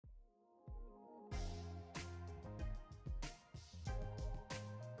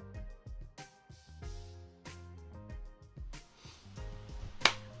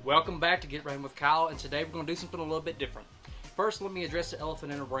Welcome back to Get Running with Kyle, and today we're going to do something a little bit different. First, let me address the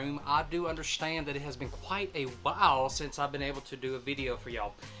elephant in the room. I do understand that it has been quite a while since I've been able to do a video for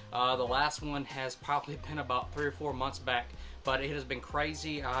y'all. The last one has probably been about 3 or 4 months back, but it has been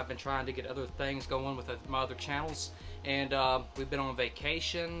crazy. I've been trying to get other things going with my other channels, and we've been on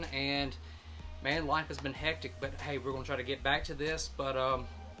vacation, and man, life has been hectic, but hey, we're going to try to get back to this. But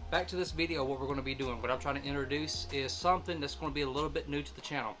back to this video, what we're going to be doing. What I'm trying to introduce is something that's going to be a little bit new to the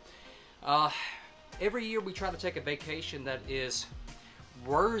channel. Every year we try to take a vacation that is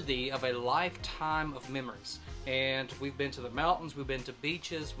worthy of a lifetime of memories. And we've been to the mountains, we've been to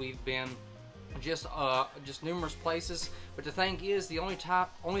beaches, we've been just numerous places. But the thing is, the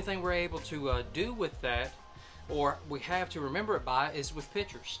only thing we're able to do with that, or we have to remember it by, is with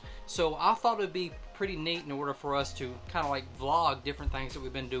pictures. So I thought it would be pretty neat in order for us to kind of like vlog different things that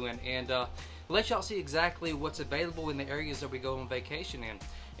we've been doing, and let y'all see exactly what's available in the areas that we go on vacation in.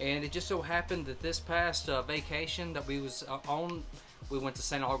 And it just so happened that this past vacation that we was on, we went to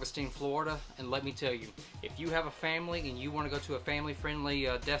St. Augustine, Florida, and let me tell you, if you have a family and you want to go to a family-friendly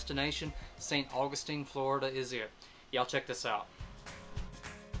destination, St. Augustine, Florida is it. Y'all check this out.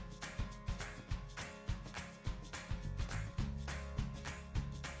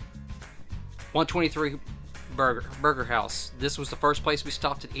 123 Burger House. This was the first place we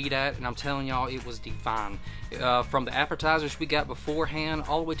stopped to eat at, and I'm telling y'all, it was divine. From the appetizers we got beforehand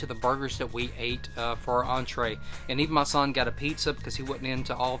all the way to the burgers that we ate for our entree. And even my son got a pizza because he wasn't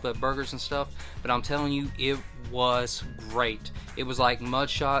into all the burgers and stuff, but I'm telling you, it was great. It was like mud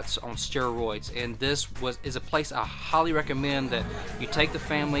shots on steroids, and this is a place I highly recommend that you take the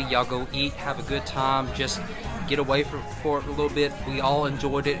family, y'all go eat, have a good time, just get away for it a little bit. We all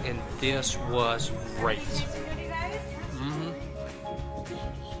enjoyed it, and this was great.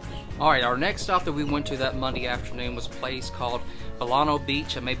 Alright, our next stop that we went to that Monday afternoon was a place called Bolano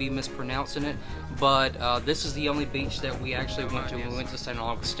Beach. I may be mispronouncing it, but this is the only beach that we actually went to when we went to St.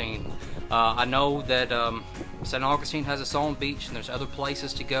 Augustine. I know that St. Augustine has its own beach and there's other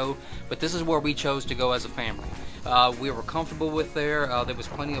places to go, but this is where we chose to go as a family. We were comfortable with there. There was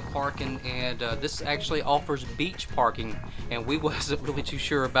plenty of parking, and this actually offers beach parking, and we wasn't really too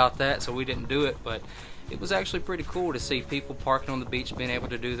sure about that, so we didn't do it, but it was actually pretty cool to see people parking on the beach, being able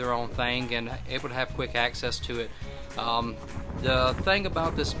to do their own thing and able to have quick access to it. The thing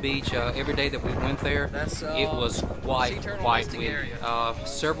about this beach, every day that we went there, it was quite windy.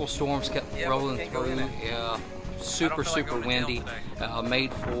 Several storms kept rolling through. Super windy,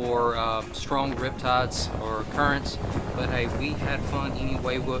 made for strong riptides or currents, but hey, we had fun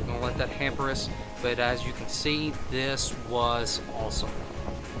anyway. We weren't gonna let that hamper us, but as you can see, this was awesome.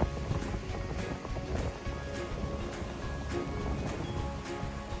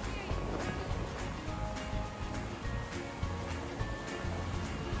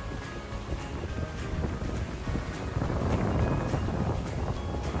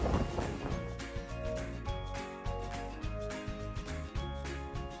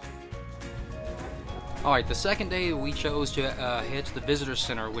 Alright, the second day we chose to head to the Visitor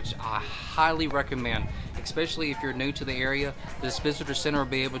Center, which I highly recommend, especially if you're new to the area. This Visitor Center will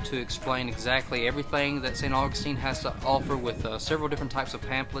be able to explain exactly everything that St. Augustine has to offer with several different types of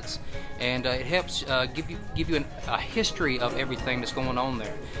pamphlets, and it helps give you a history of everything that's going on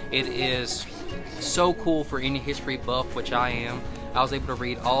there. It is so cool for any history buff, which I am. I was able to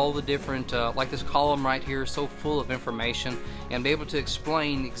read all the different, like this column right here, so full of information, and be able to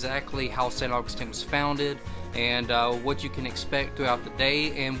explain exactly how St. Augustine was founded, and what you can expect throughout the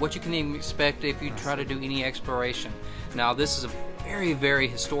day, and what you can even expect if you try to do any exploration. Now, this is a very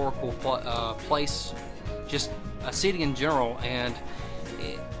historical place, just a city in general, and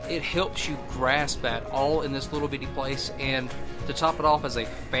it helps you grasp that all in this little bitty place. And to top it off, as a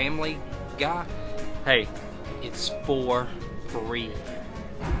family guy, hey, it's for free.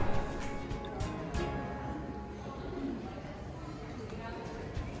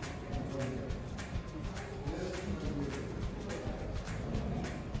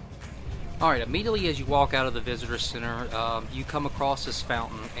 Alright, immediately as you walk out of the Visitor Center, you come across this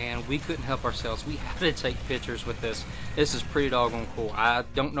fountain, and we couldn't help ourselves. We had to take pictures with this. This is pretty doggone cool. I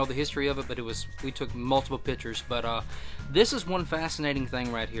don't know the history of it, but we took multiple pictures. But this is one fascinating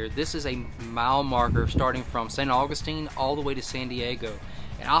thing right here. This is a mile marker starting from St. Augustine all the way to San Diego.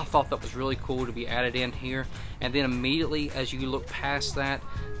 And I thought that was really cool to be added in here. And then immediately as you look past that,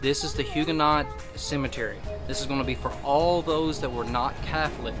 this is the Huguenot Cemetery. This is going to be for all those that were not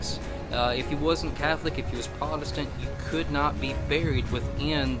Catholics. If you wasn't Catholic, if you was Protestant, you could not be buried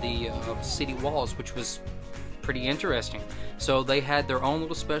within the city walls, which was pretty interesting. So they had their own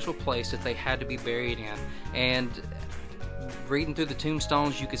little special place that they had to be buried in. And reading through the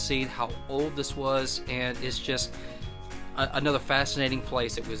tombstones, you could see how old this was, and it's just another fascinating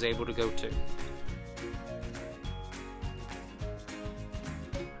place that we was able to go to.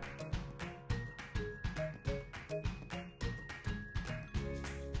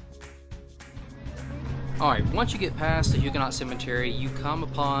 Alright, once you get past the Huguenot Cemetery, you come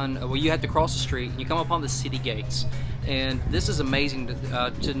upon, well, you have to cross the street, and you come upon the city gates. And this is amazing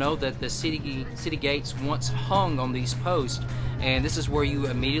to know that the city gates once hung on these posts, and this is where you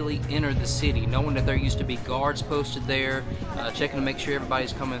immediately enter the city, knowing that there used to be guards posted there, checking to make sure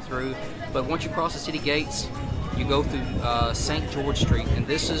everybody's coming through. But once you cross the city gates, you go through St. George Street, and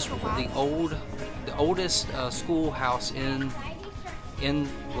this is the oldest schoolhouse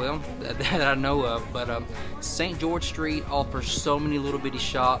well, that I know of. But St. George Street offers so many little bitty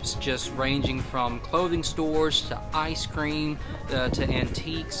shops, just ranging from clothing stores to ice cream to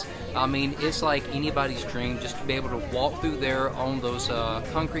antiques. I mean, it's like anybody's dream just to be able to walk through there on those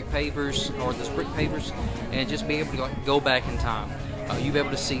concrete pavers or those brick pavers and just be able to go back in time. You'll be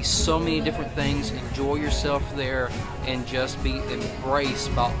able to see so many different things, enjoy yourself there, and just be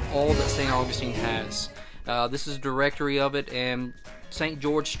embraced by all that St. Augustine has. This is a directory of it, and St.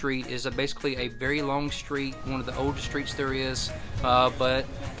 George Street is basically a very long street, one of the oldest streets there is, but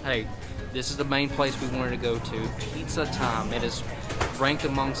hey, this is the main place we wanted to go to. Pizza time. It is ranked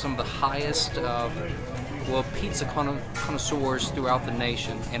among some of the highest pizza connoisseurs throughout the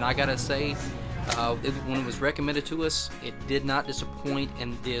nation, and I gotta say, when it was recommended to us, it did not disappoint,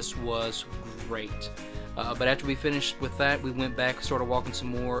 and this was great. But after we finished with that, we went back, started walking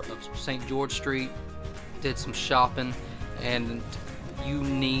some more of St. George Street, did some shopping, and you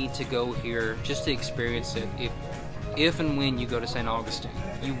need to go here just to experience it. If and when you go to St. Augustine,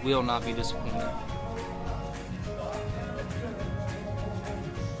 you will not be disappointed.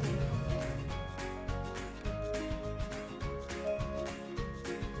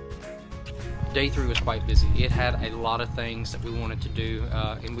 Day 3 was quite busy. It had a lot of things that we wanted to do,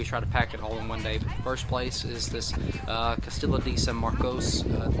 and we tried to pack it all in one day. But the first place is this Castillo de San Marcos,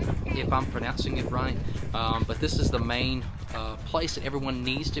 if I'm pronouncing it right. But this is the main place that everyone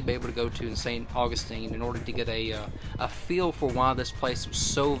needs to be able to go to in St. Augustine in order to get a feel for why this place was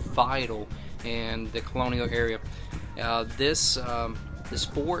so vital in the colonial area. This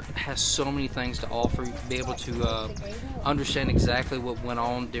fort has so many things to offer. You'll be able to understand exactly what went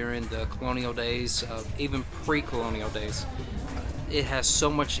on during the colonial days, even pre-colonial days. It has so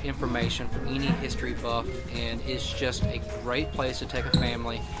much information for any history buff, and it's just a great place to take a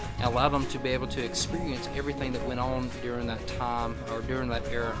family and allow them to be able to experience everything that went on during that time or during that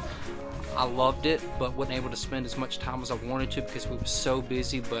era. I loved it, but wasn't able to spend as much time as I wanted to because we were so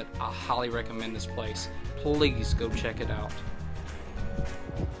busy, but I highly recommend this place. Please go check it out.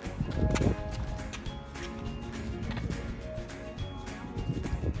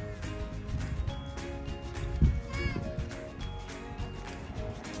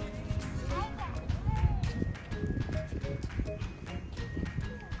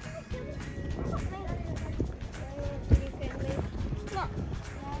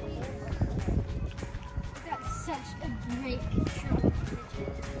 Such a great picture.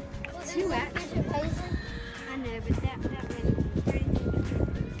 Two actually. I know, but that one.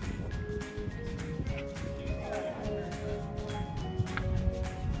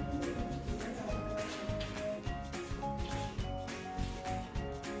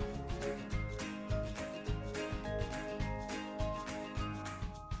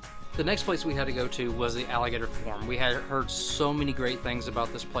 The next place we had to go to was the Alligator Farm. We had heard so many great things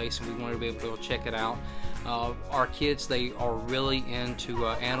about this place, and we wanted to be able to go check it out. Our kids, they are really into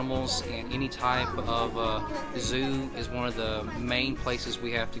animals, and any type of zoo is one of the main places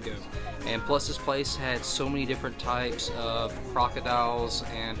we have to go. And plus, this place had so many different types of crocodiles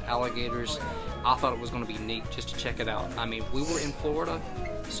and alligators. I thought it was going to be neat just to check it out. I mean, we were in Florida,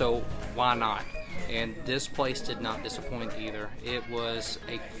 so why not? And this place did not disappoint either. It was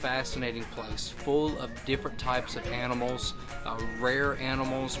a fascinating place, full of different types of animals, rare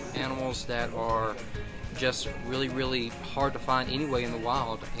animals, animals that are just really hard to find anyway in the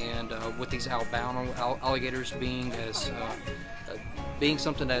wild. And with these albino alligators being being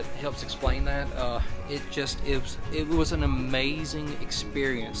something that helps explain that, it was an amazing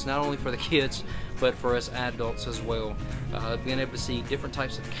experience, not only for the kids but for us adults as well. Being able to see different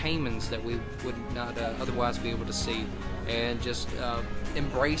types of caimans that we would not otherwise be able to see, and just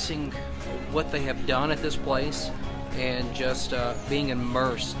embracing what they have done at this place, and just being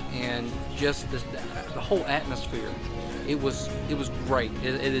immersed in just the whole atmosphere. It was great.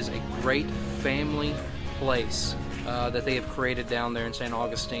 It is a great family place that they have created down there in St.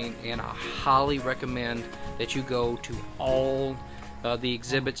 Augustine, and I highly recommend that you go to all the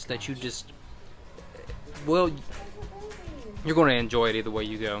exhibits that you just, well, you're going to enjoy it either way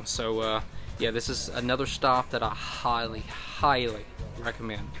you go. So yeah, this is another stop that I highly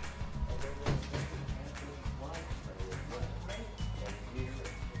recommend.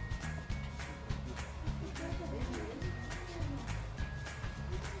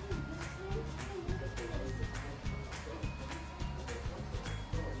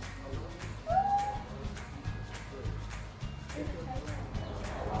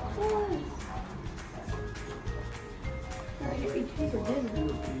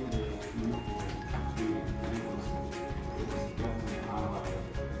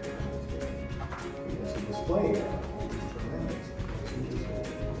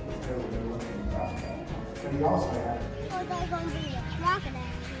 But he also had. Oh, there's going to be a crocodile.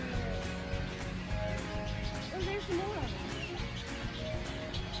 Oh, there's more of them.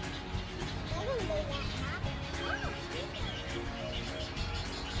 They're going to be that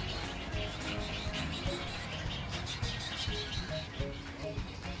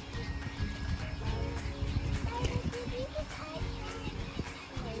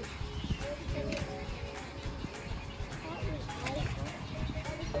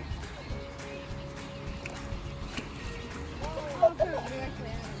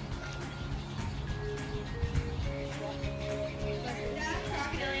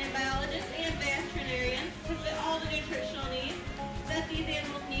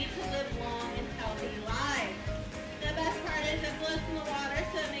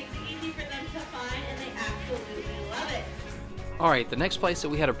Alright, the next place that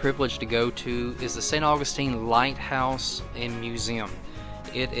we had a privilege to go to is the St. Augustine Lighthouse and Museum.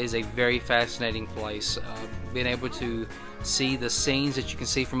 It is a very fascinating place. Being able to see the scenes that you can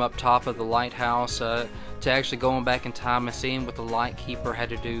see from up top of the lighthouse, to actually going back in time and seeing what the lightkeeper had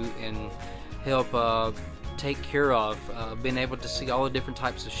to do and help take care of, being able to see all the different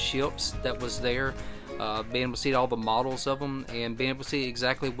types of ships that was there, being able to see all the models of them, and being able to see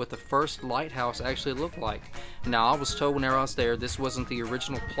exactly what the first lighthouse actually looked like. Now, I was told whenever I was there, this wasn't the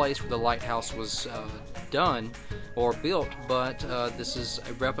original place where the lighthouse was done or built, but this is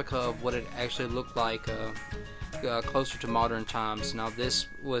a replica of what it actually looked like closer to modern times. Now, this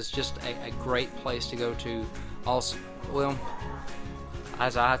was just a great place to go to. Also, well,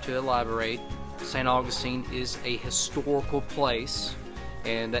 as I have to elaborate, St. Augustine is a historical place,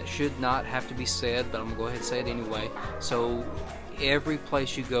 and that should not have to be said, but I'm going to go ahead and say it anyway. So every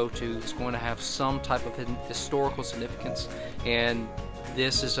place you go to is going to have some type of historical significance, and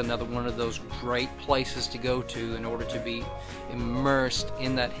this is another one of those great places to go to in order to be immersed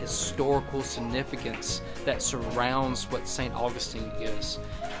in that historical significance that surrounds what St. Augustine is.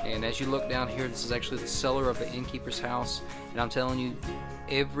 And as you look down here, this is actually the cellar of the innkeeper's house, and I'm telling you,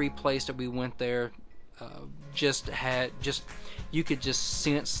 every place that we went there you could just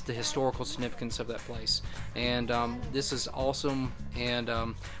sense the historical significance of that place. And this is awesome. And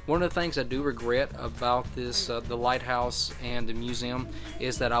one of the things I do regret about this, the lighthouse and the museum,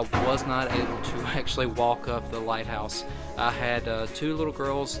 is that I was not able to actually walk up the lighthouse. I had two little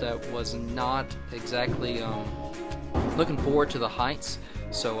girls that was not exactly looking forward to the heights,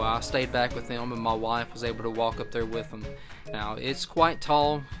 so I stayed back with them, and my wife was able to walk up there with them. Now, it's quite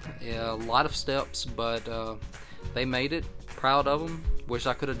tall, a lot of steps, but they made it. Proud of them. Wish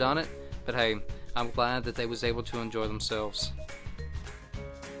I could have done it, but hey, I'm glad that they was able to enjoy themselves.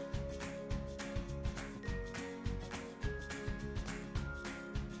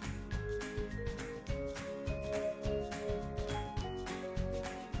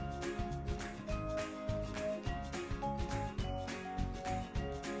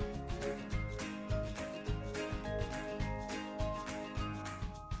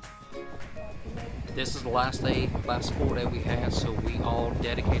 This is the last full day we had, so we all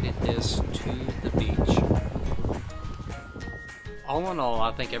dedicated this to the beach. All in all,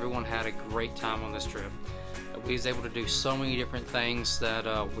 I think everyone had a great time on this trip. We was able to do so many different things that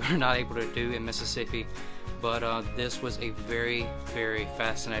we're not able to do in Mississippi, but this was a very, very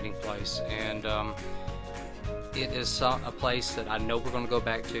fascinating place, and it is a place that I know we're going to go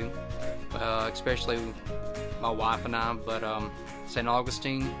back to, especially my wife and I. But St.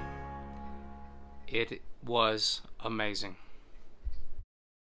 Augustine, it was amazing.